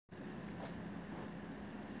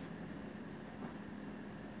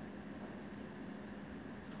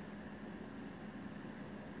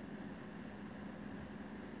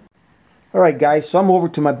Alright guys, so I'm over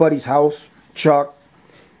to my buddy's house, Chuck,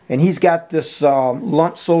 and he's got this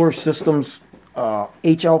Lunt Solar Systems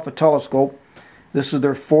H-alpha telescope. This is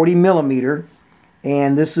their 40mm,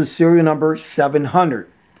 and this is serial number 700.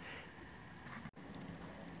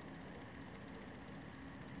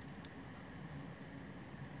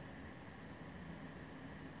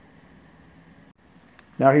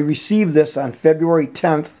 Now he received this on February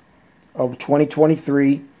 10th of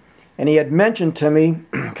 2023, and he had mentioned to me,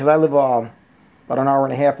 because I live about an hour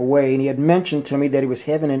and a half away, and he had mentioned to me that he was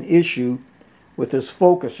having an issue with his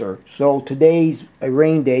focuser. So today's a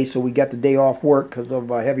rain day, so we got the day off work because of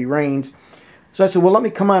heavy rains. So I said, well, let me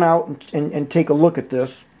come on out and take a look at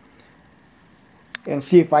this and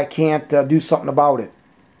see if I can't do something about it.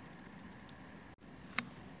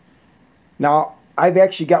 Now, I've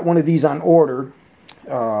actually got one of these on order,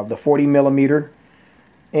 the 40mm,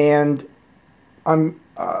 and I'm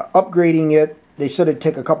upgrading it. They said it'd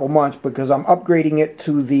take a couple months because I'm upgrading it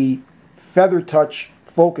to the Feather Touch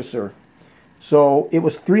focuser. So it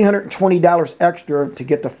was $320 extra to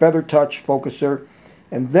get the Feather Touch focuser,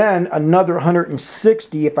 and then another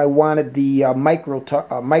 $160 if I wanted the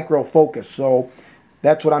micro focus. So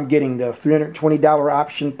that's what I'm getting, the $320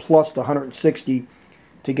 option plus the $160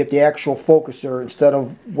 to get the actual focuser instead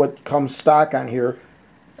of what comes stock on here,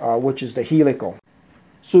 which is the Helical.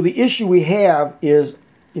 So the issue we have is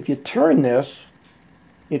if you turn this,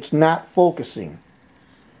 it's not focusing.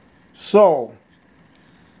 So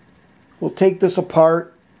we'll take this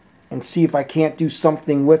apart and see if I can't do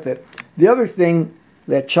something with it. The other thing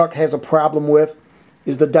that Chuck has a problem with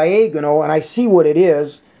is the diagonal, and I see what it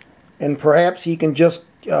is, and perhaps he can just,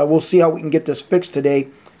 we'll see how we can get this fixed today.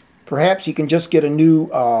 Perhaps he can just get a new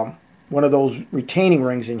one of those retaining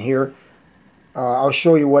rings in here. I'll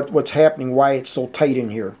show you what's happening, why it's so tight in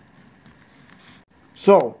here.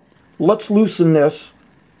 So let's loosen this,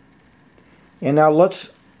 and now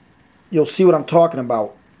you'll see what I'm talking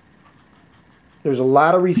about. There's a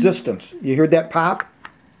lot of resistance. You heard that pop?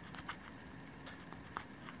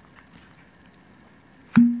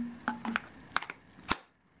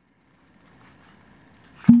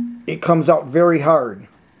 It comes out very hard.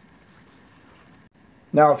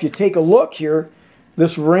 Now if you take a look here,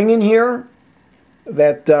 this ring in here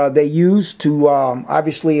that they use to,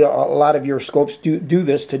 obviously a lot of your scopes do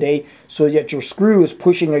this today, so that your screw is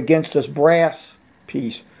pushing against this brass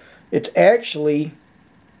piece. It's actually,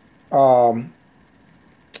 I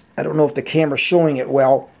don't know if the camera's showing it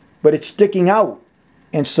well, but it's sticking out,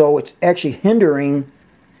 and so it's actually hindering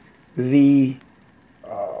the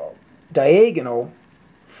diagonal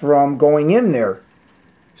from going in there.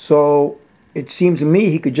 So it seems to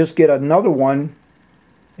me he could just get another one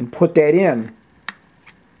and put that in.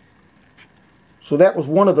 So that was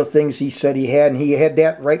one of the things he said he had, and he had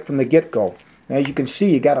that right from the get-go. As you can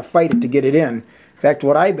see, you got to fight it to get it in. In fact,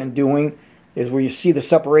 what I've been doing is where you see the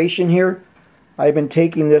separation here, I've been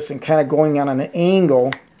taking this and kind of going on an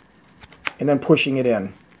angle and then pushing it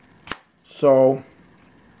in. So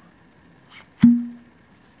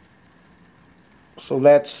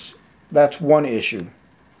that's one issue.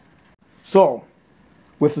 So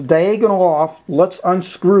with the diagonal off, let's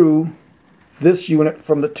unscrew this unit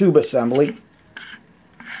from the tube assembly.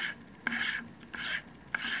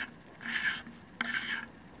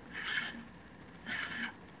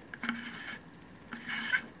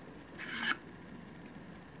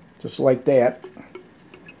 Just like that.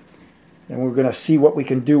 And we're going to see what we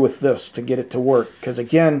can do with this to get it to work. Because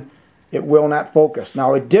again, it will not focus.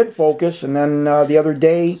 Now it did focus, and then the other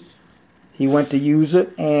day he went to use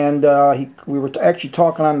it, and we were actually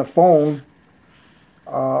talking on the phone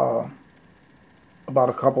about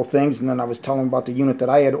a couple things, and then I was telling him about the unit that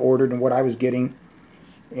I had ordered and what I was getting,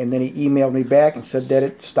 and then he emailed me back and said that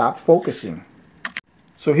it stopped focusing.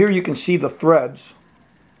 So here you can see the threads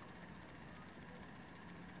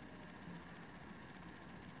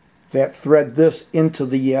that thread this into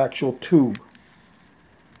the actual tube.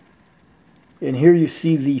 And here you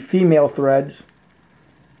see the female threads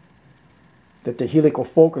that the helical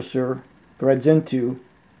focuser threads into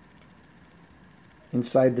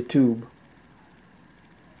inside the tube.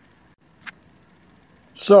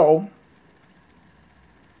 So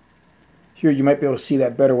here you might be able to see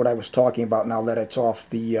that better, what I was talking about, now that it's off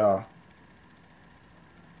the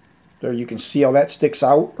there you can see how that sticks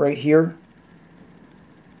out right here.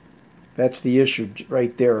 That's the issue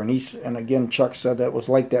right there, and again Chuck said that was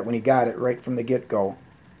like that when he got it right from the get-go.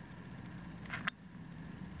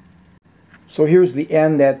 So here's the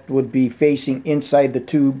end that would be facing inside the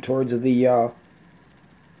tube towards the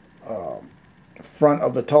front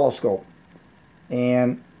of the telescope,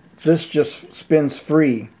 and this just spins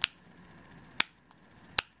free.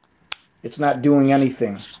 it's not doing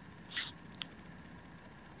anything.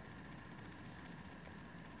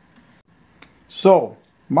 So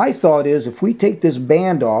my thought is, if we take this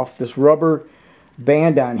band off, this rubber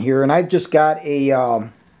band on here, and I've just got a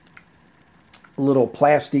little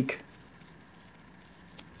plastic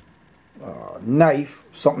knife,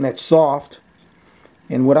 something that's soft,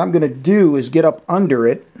 and what I'm going to do is get up under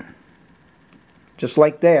it, just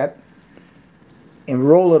like that, and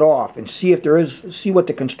roll it off and see if there is, see what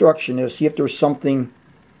the construction is, see if there's something,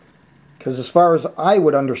 because as far as I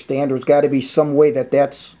would understand, there's got to be some way that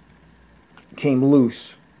that's came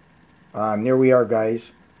loose. And there we are,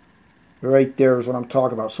 guys. Right there is what I'm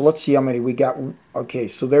talking about. So let's see how many we got. Okay,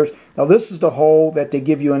 so there's, now this is the hole that they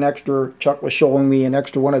give you an extra, Chuck was showing me an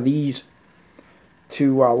extra one of these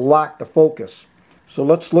to lock the focus. So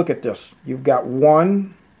let's look at this. You've got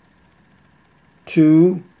 1,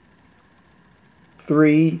 2,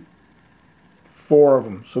 3, 4 of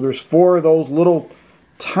them. So there's 4 of those little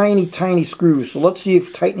tiny screws. So let's see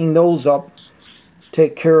if tightening those up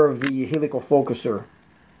take care of the helical focuser.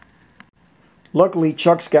 Luckily,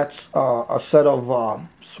 Chuck's got a set of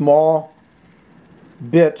small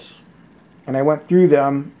bits, and I went through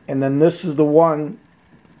them, and then this is the one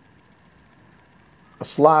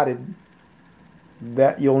slotted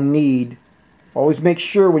that you'll need. Always make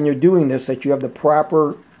sure when you're doing this that you have the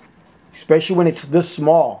proper, especially when it's this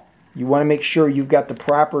small, you want to make sure you've got the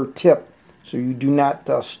proper tip so you do not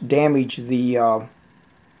damage the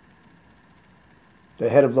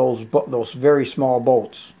head of those very small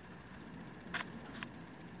bolts.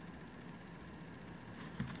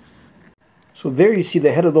 So there you see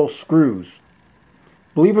the head of those screws.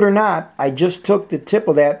 Believe it or not, I just took the tip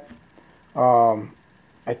of that,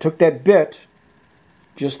 I took that bit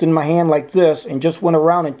just in my hand like this and just went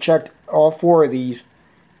around and checked all 4 of these.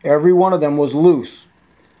 Every one of them was loose.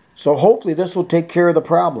 So hopefully this will take care of the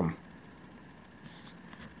problem.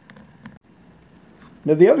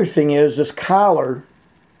 Now the other thing is this collar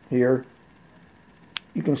here,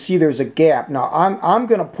 you can see there's a gap. Now I'm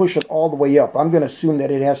going to push it all the way up. I'm going to assume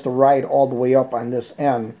that it has to ride all the way up on this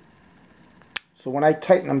end. So when I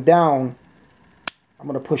tighten them down, I'm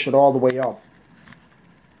going to push it all the way up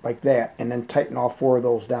like that and then tighten all 4 of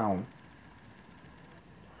those down.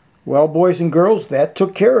 Well, boys and girls, that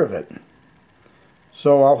took care of it.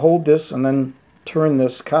 So I'll hold this and then turn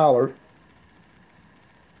this collar,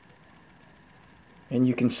 and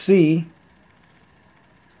you can see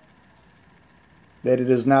that it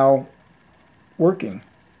is now working.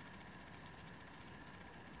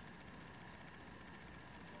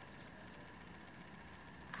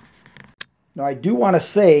 Now I do want to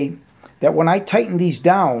say that when I tightened these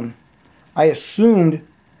down, I assumed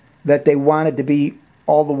that they wanted to be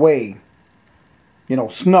all the way, you know,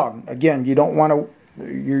 snug. Again, you don't want to,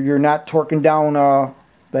 you're not torquing down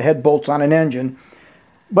the head bolts on an engine.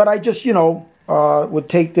 But I just, you know, would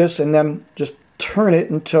take this and then just turn it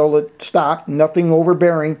until it stopped, nothing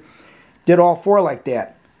overbearing. Did all 4 like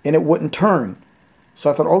that, and it wouldn't turn. So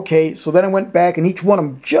I thought, okay, so then I went back, and each one of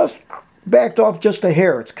them just backed off just a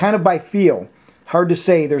hair. It's kind of by feel. Hard to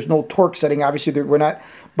say. There's no torque setting, obviously. We're not.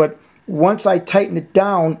 But once I tightened it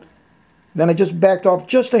down, then I just backed off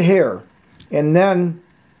just a hair, and then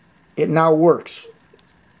it now works.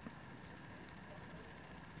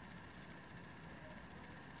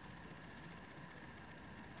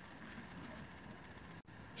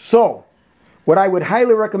 So, what I would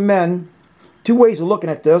highly recommend, 2 ways of looking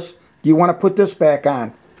at this. Do you want to put this back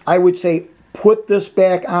on? I would say put this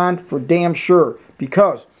back on for damn sure,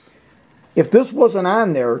 because if this wasn't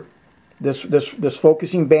on there, this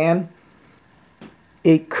focusing band,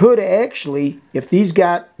 it could actually, if these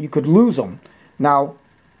got, you could lose them. Now,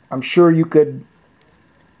 I'm sure you could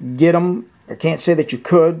get them. I can't say that you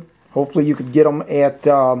could. Hopefully you could get them at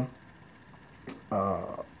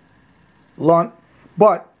Lunt.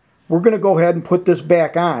 But we're going to go ahead and put this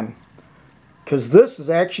back on, because this is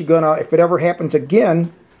actually going to, if it ever happens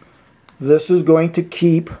again, this is going to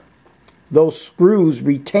keep those screws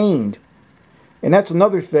retained. And that's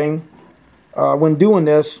another thing, when doing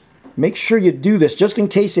this, make sure you do this, just in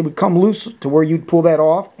case they would come loose to where you'd pull that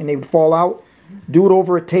off and they would fall out. Do it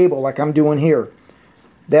over a table like I'm doing here.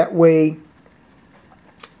 That way,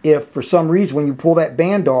 if for some reason when you pull that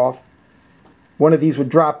band off, one of these would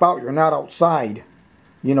drop out, you're not outside,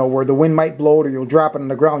 you know, where the wind might blow it, or you'll drop it on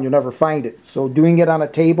the ground, you'll never find it. So doing it on a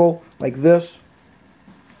table like this,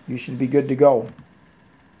 you should be good to go.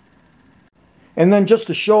 And then just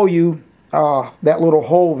to show you, that little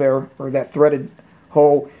hole there, or that threaded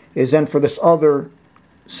hole, is then for this other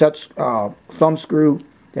set thumb screw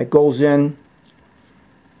that goes in.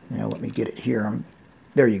 Now let me get it here.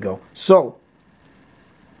 There you go. So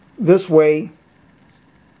this way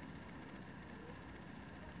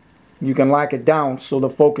you can lock it down so the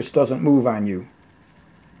focus doesn't move on you.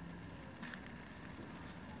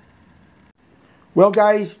 Well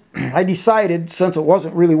guys, I decided, since it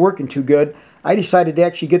wasn't really working too good, I decided to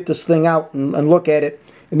actually get this thing out and look at it.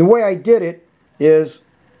 And the way I did it is,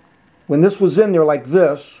 when this was in there like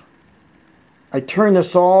this, I turned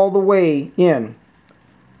this all the way in,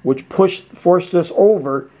 which forced this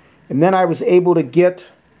over, and then I was able to get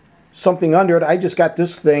something under it. I just got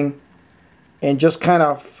this thing and just kind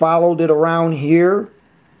of followed it around here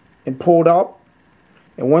and pulled up.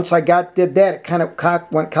 And once I did that, it kind of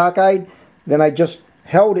went cockeyed. Then I just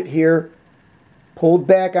held it here, pulled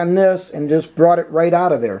back on this, and just brought it right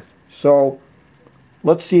out of there. So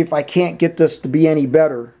let's see if I can't get this to be any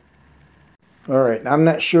better. Alright, I'm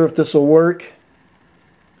not sure if this will work,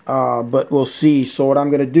 but we'll see. So what I'm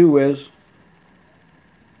going to do is,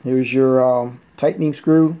 here's your tightening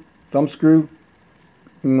screw, thumb screw.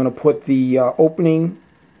 I'm going to put the opening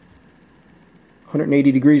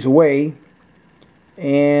 180 degrees away,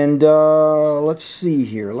 and let's see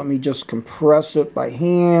here. Let me just compress it by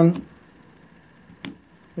hand.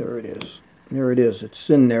 There it is. There it is.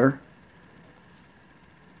 It's in there.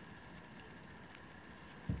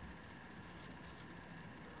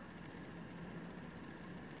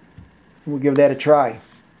 We'll give that a try.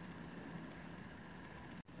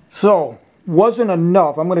 So, wasn't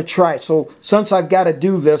enough. I'm going to try it. So, since I've got to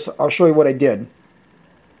do this, I'll show you what I did.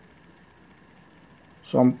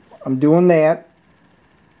 So, I'm doing that,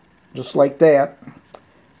 just like that.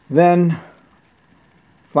 Then,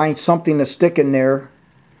 find something to stick in there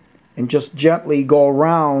and just gently go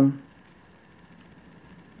around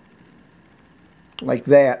like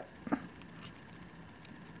that.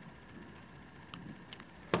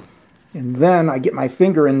 And then I get my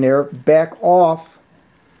finger in there, back off.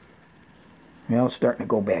 Well, it's starting to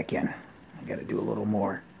go back in. I got to do a little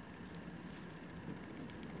more.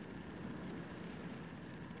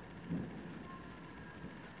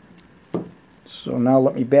 So now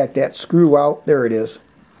let me back that screw out. There it is.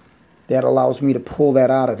 That allows me to pull that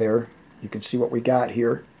out of there. You can see what we got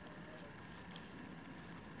here.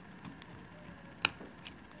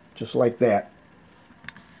 Just like that.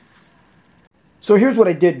 So here's what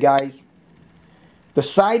I did, guys. The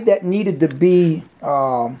side that needed to be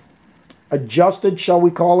adjusted, shall we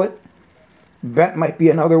call it, bent might be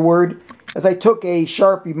another word, as I took a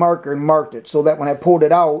Sharpie marker and marked it so that when I pulled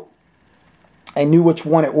it out, I knew which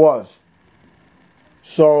one it was.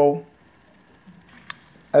 So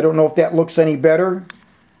I don't know if that looks any better,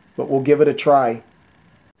 but we'll give it a try.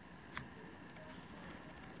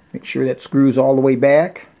 Make sure that screws all the way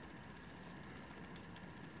back.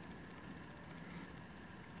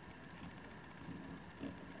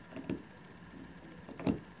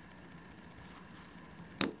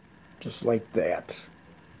 Just like that.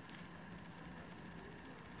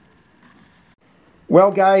 Well,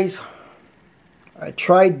 guys, I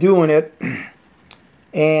tried doing it,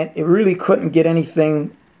 and it really couldn't get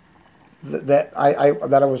anything that I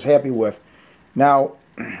was happy with. Now,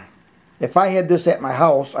 if I had this at my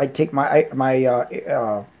house, I'd take my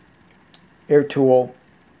air tool,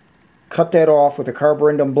 cut that off with a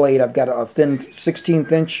carborundum blade. I've got a thin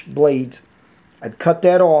 16th inch blade. I'd cut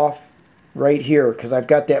that off right here because I've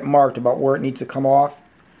got that marked about where it needs to come off.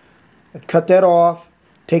 I'd cut that off,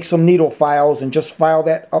 take some needle files and just file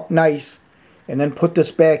that up nice, and then put this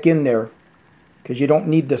back in there because you don't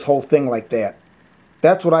need this whole thing like that.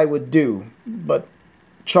 That's what I would do, but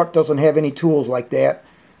Chuck doesn't have any tools like that,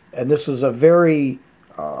 and this is a very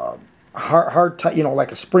hard type, you know,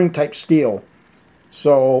 like a spring type steel,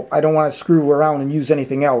 so I don't want to screw around and use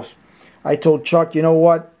anything else. I told Chuck, you know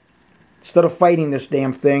what, instead of fighting this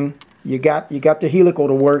damn thing, you got the helical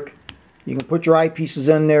to work. You can put your eyepieces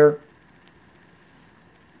in there,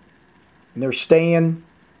 and they're staying.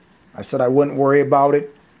 I said I wouldn't worry about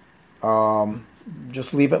it.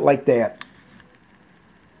 Just leave it like that.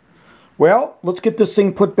 Well, let's get this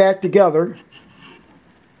thing put back together.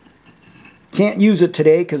 Can't use it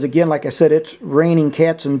today because, again, like I said, it's raining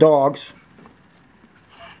cats and dogs.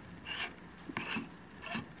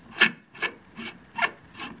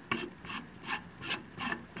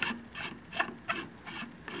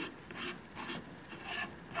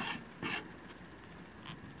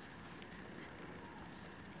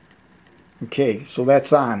 Okay, so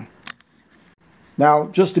that's on. Now,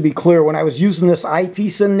 just to be clear, when I was using this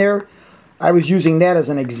eyepiece in there, I was using that as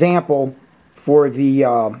an example for the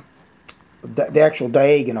actual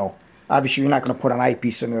diagonal. Obviously, you're not going to put an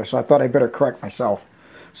eyepiece in there, so I thought I better correct myself.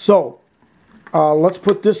 So, let's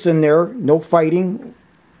put this in there. No fighting.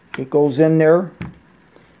 It goes in there.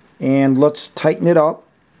 And let's tighten it up.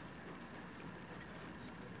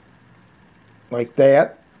 like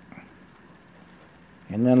that.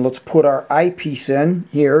 And then let's put our eyepiece in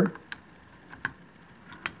here.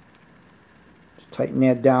 Let's tighten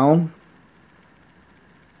that down.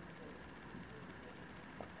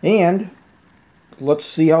 And let's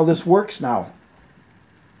see how this works now.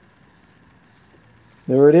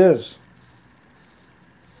 There it is.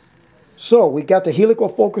 So we got the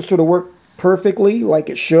helical focuser to work perfectly like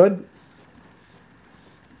it should.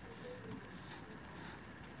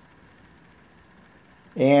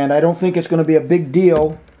 And I don't think it's going to be a big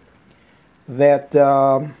deal that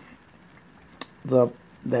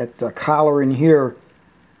that collar in here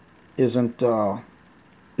isn't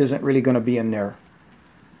really going to be in there.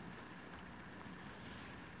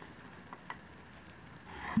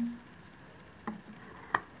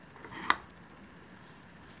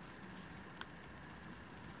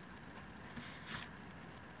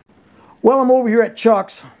 Well, I'm over here at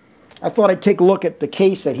Chuck's. I thought I'd take a look at the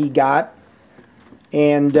case that he got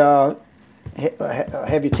and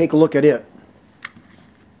have you take a look at it.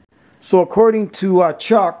 So according to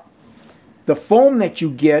Chuck, the foam that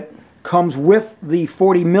you get comes with the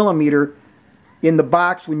 40mm in the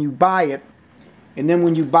box when you buy it. And then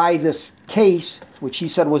when you buy this case, which he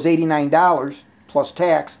said was $89 plus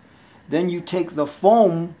tax, then you take the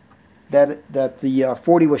foam that the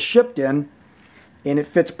 40 was shipped in, and it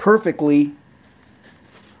fits perfectly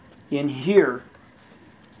in here,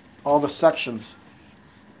 all the sections.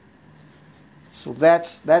 So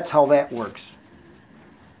that's how that works.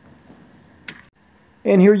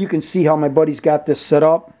 And here you can see how my buddy's got this set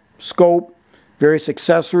up. Scope, various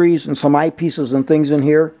accessories, and some eyepieces and things in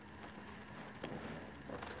here.